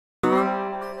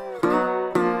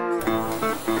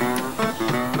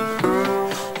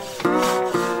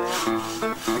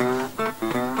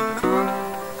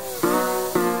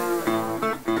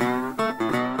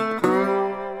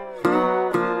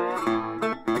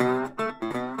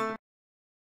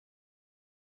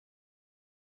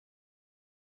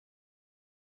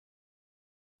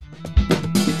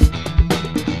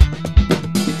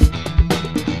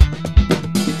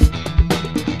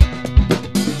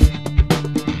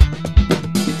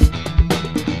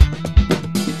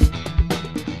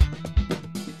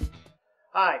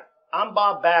I'm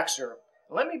Bob Baxter.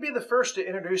 Let me be the first to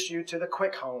introduce you to the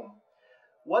QuikHone.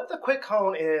 What the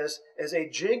QuikHone is a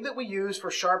jig that we use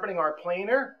for sharpening our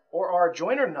planer or our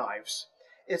joiner knives.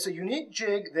 It's a unique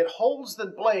jig that holds the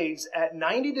blades at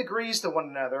 90 degrees to one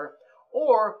another,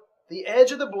 or the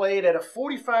edge of the blade at a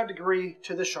 45 degree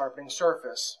to the sharpening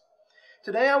surface.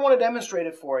 Today I want to demonstrate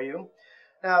it for you.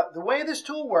 Now, the way this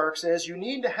tool works is you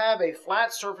need to have a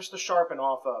flat surface to sharpen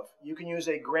off of. You can use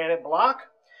a granite block.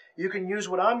 You can use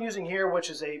what I'm using here, which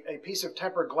is a piece of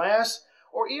tempered glass,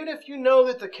 or even if you know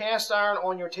that the cast iron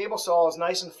on your table saw is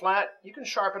nice and flat, you can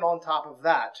sharpen on top of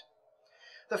that.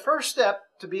 The first step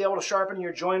to be able to sharpen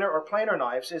your joiner or planer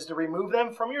knives is to remove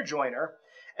them from your joiner,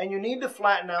 and you need to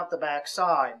flatten out the back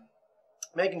side,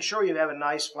 making sure you have a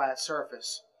nice flat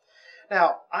surface.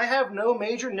 Now, I have no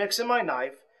major nicks in my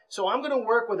knife, so I'm going to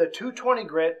work with a 220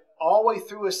 grit all the way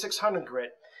through a 600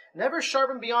 grit. Never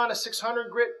sharpen beyond a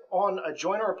 600 grit on a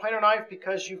joiner or planer knife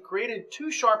because you've created too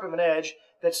sharp of an edge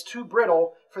that's too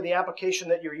brittle for the application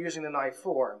that you're using the knife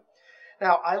for.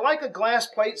 Now, I like a glass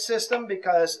plate system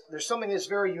because there's something that's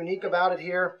very unique about it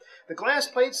here. The glass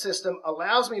plate system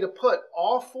allows me to put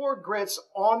all 4 grits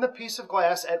on the piece of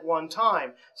glass at one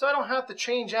time, so I don't have to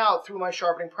change out through my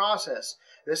sharpening process.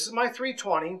 This is my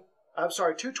 220.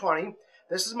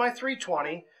 This is my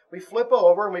 320. We flip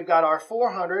over and we've got our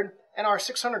 400 and our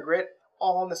 600 grit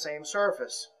all on the same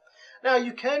surface. Now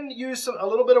you can use a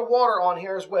little bit of water on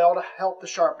here as well to help the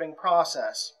sharpening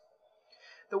process.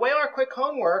 The way our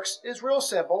QuikHone works is real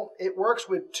simple. It works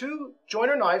with 2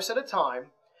 joiner knives at a time.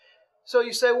 So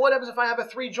you say, what happens if I have a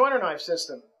 3 joiner knife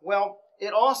system? Well,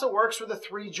 it also works with a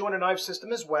 3 joiner knife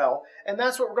system as well, and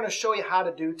that's what we're going to show you how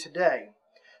to do today.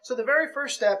 So the very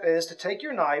first step is to take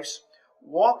your knives,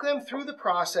 walk them through the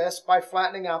process by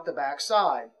flattening out the back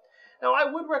side. Now, I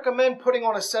would recommend putting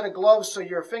on a set of gloves so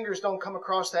your fingers don't come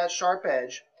across that sharp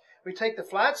edge. We take the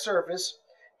flat surface,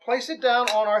 place it down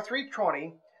on our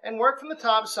 320, and work from the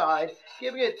top side,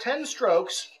 giving it 10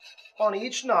 strokes on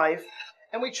each knife,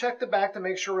 and we check the back to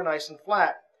make sure we're nice and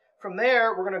flat. From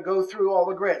there, we're going to go through all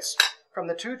the grits. From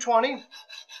the 220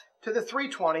 to the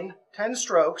 320, 10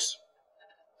 strokes.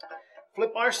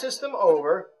 Flip our system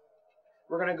over.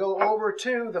 We're going to go over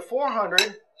to the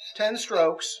 400, 10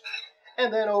 strokes,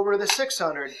 and then over to the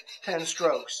 600, 10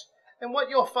 strokes. And what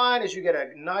you'll find is you get a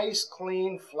nice,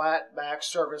 clean, flat back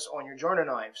surface on your joiner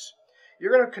knives.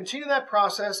 You're going to continue that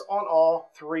process on all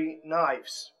 3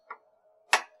 knives.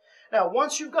 Now,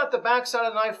 once you've got the back side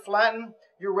of the knife flattened,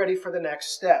 you're ready for the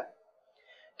next step.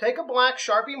 Take a black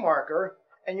Sharpie marker,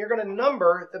 and you're going to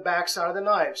number the back side of the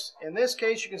knives. In this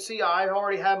case, you can see I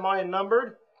already have mine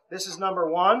numbered. This is number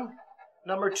 1,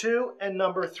 number 2, and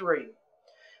number 3.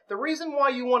 The reason why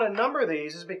you want to number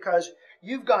these is because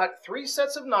you've got 3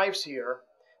 sets of knives here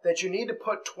that you need to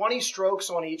put 20 strokes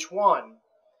on each one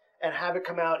and have it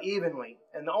come out evenly.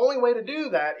 And the only way to do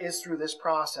that is through this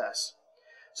process.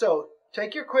 So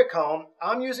take your QuikHone.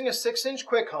 I'm using a 6-inch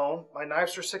QuikHone. My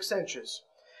knives are 6 inches.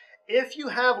 If you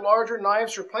have larger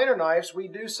knives or planer knives, we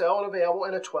do sell it available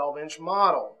in a 12-inch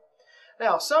model.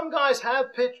 Now, some guys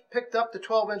have picked up the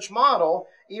 12-inch model,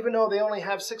 even though they only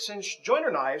have 6-inch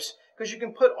joiner knives, because you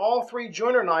can put all 3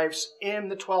 joiner knives in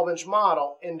the 12-inch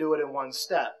model and do it in one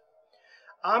step.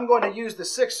 I'm going to use the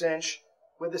 6-inch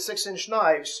with the 6-inch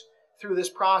knives through this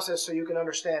process so you can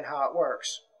understand how it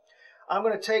works. I'm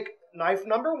going to take knife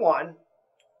number 1,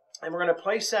 and we're going to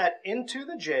place that into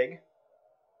the jig.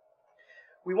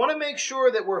 We want to make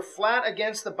sure that we're flat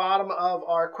against the bottom of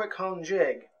our QuikHone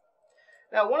jig.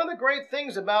 Now, one of the great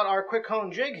things about our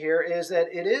QuikHone jig here is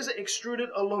that it is extruded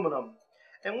aluminum.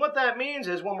 And what that means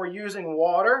is when we're using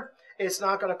water, it's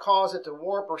not going to cause it to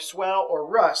warp or swell or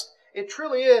rust. It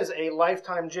truly is a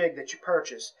lifetime jig that you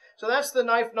purchase. So that's the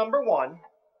knife number 1.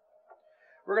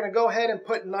 We're going to go ahead and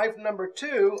put knife number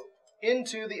 2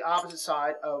 into the opposite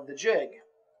side of the jig,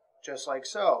 just like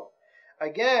so.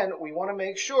 Again, we want to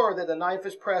make sure that the knife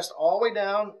is pressed all the way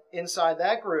down inside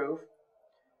that groove,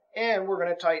 and we're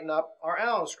going to tighten up our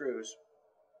Allen screws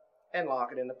and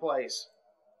lock it into place.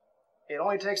 It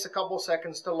only takes a couple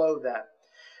seconds to load that.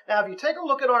 Now, if you take a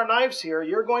look at our knives here,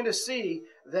 you're going to see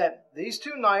that these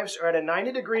 2 knives are at a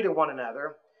 90 degree to one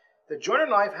another. The joiner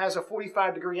knife has a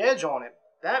 45 degree edge on it.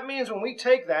 That means when we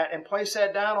take that and place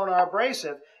that down on our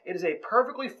abrasive, it is a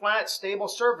perfectly flat, stable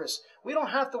surface. We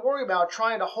don't have to worry about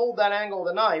trying to hold that angle of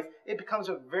the knife. It becomes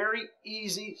a very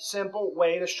easy, simple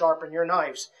way to sharpen your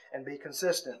knives and be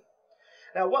consistent.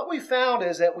 Now, what we found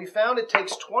is that it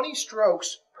takes 20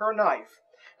 strokes per knife.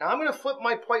 Now, I'm going to flip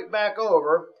my plate back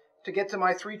over to get to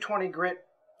my 220 grit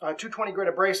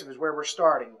abrasive is where we're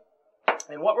starting.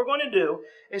 And what we're going to do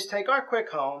is take our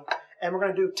QuikHone and we're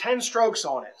going to do 10 strokes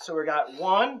on it. So we got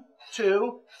 1,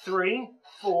 2, 3,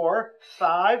 4,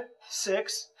 5,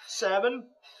 6, 7,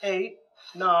 8,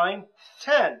 9,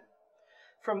 10.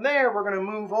 From there, we're going to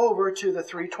move over to the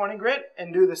 320 grit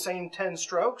and do the same 10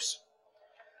 strokes.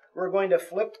 We're going to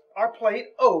flip our plate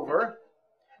over,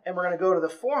 and we're going to go to the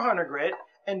 400 grit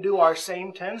and do our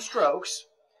same 10 strokes.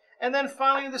 And then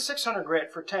finally the 600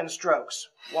 grit for 10 strokes.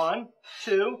 1,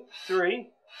 2, 3,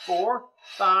 4,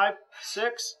 5,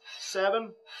 6,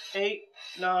 7, 8,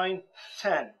 9,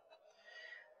 10.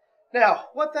 Now,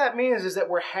 what that means is that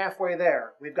we're halfway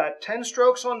there. We've got 10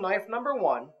 strokes on knife number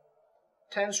 1,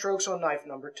 10 strokes on knife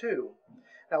number 2.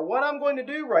 Now, what I'm going to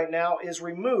do right now is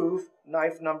remove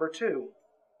knife number 2.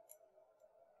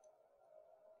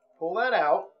 Pull that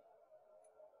out.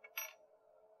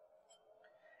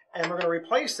 And we're going to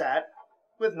replace that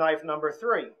with knife number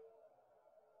 3.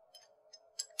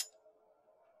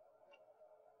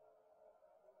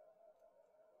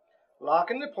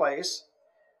 Lock into place.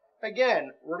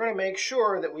 Again, we're going to make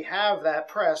sure that we have that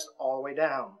pressed all the way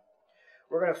down.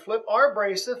 We're going to flip our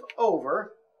abrasive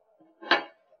over,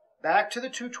 back to the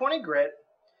 220 grit,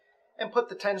 and put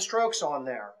the 10 strokes on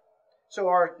there. So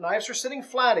our knives are sitting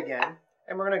flat again,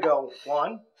 and we're going to go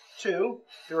 1, 2,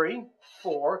 3,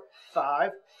 4,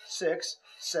 5, 6,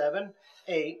 7,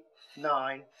 8,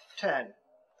 9, 10.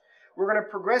 We're going to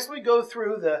progressively go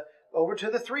through over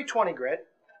to the 320 grit,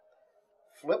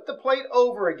 flip the plate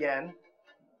over again,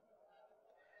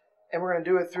 and we're going to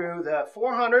do it through the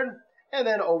 400 and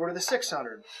then over to the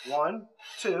 600. 1,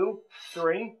 2,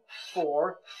 3,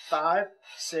 4, 5,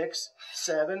 6,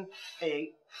 7, 8,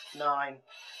 9,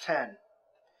 10.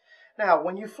 Now,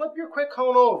 when you flip your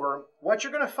QuikHone over, what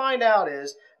you're going to find out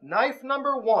is knife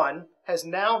number 1 has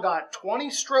now got 20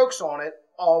 strokes on it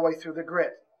all the way through the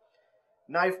grit.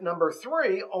 Knife number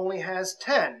 3 only has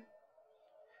 10.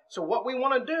 So what we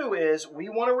want to do is we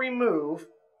want to remove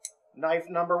knife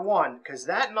number 1 because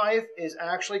that knife is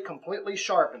actually completely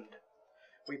sharpened.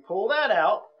 We pull that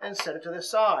out and set it to the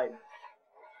side.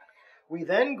 We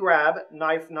then grab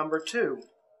knife number 2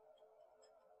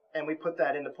 and we put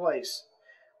that into place.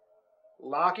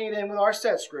 Locking it in with our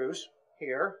set screws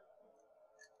here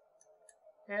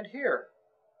and here.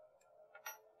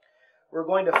 We're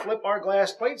going to flip our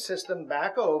glass plate system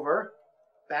back over,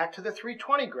 back to the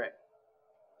 320 grit.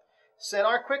 Set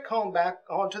our QuikHone back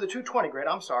onto the 220 grit,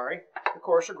 the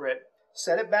coarser grit.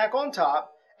 Set it back on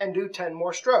top and do 10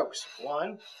 more strokes.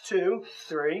 1, 2,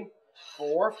 3,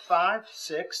 4, 5,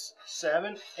 6,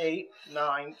 7, 8,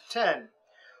 9, 10.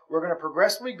 We're going to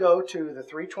progressively go to the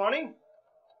 320.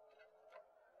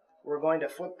 We're going to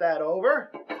flip that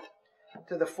over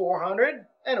to the 400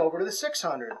 and over to the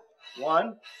 600.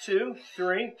 1, 2,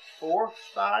 3, 4,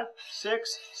 5,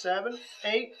 6, 7,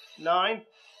 8, 9,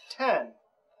 10.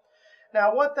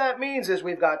 Now what that means is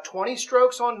we've got 20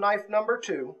 strokes on knife number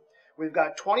 2, we've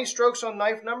got 20 strokes on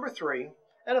knife number 3,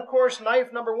 and of course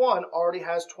knife number 1 already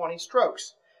has 20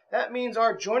 strokes. That means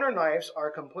our joiner knives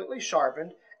are completely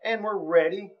sharpened and we're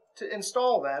ready to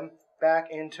install them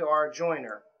back into our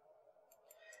joiner.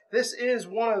 This is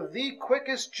one of the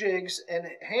quickest jigs and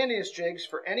handiest jigs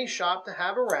for any shop to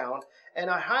have around, and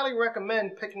I highly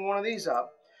recommend picking one of these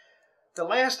up. The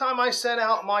last time I sent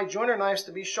out my joiner knives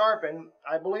to be sharpened,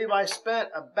 I believe I spent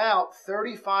about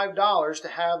 $35 to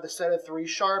have the set of 3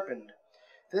 sharpened.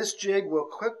 This jig will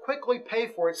quickly pay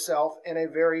for itself in a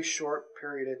very short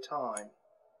period of time.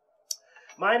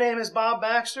 My name is Bob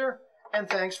Baxter, and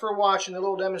thanks for watching the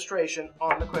little demonstration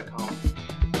on the QuikHone.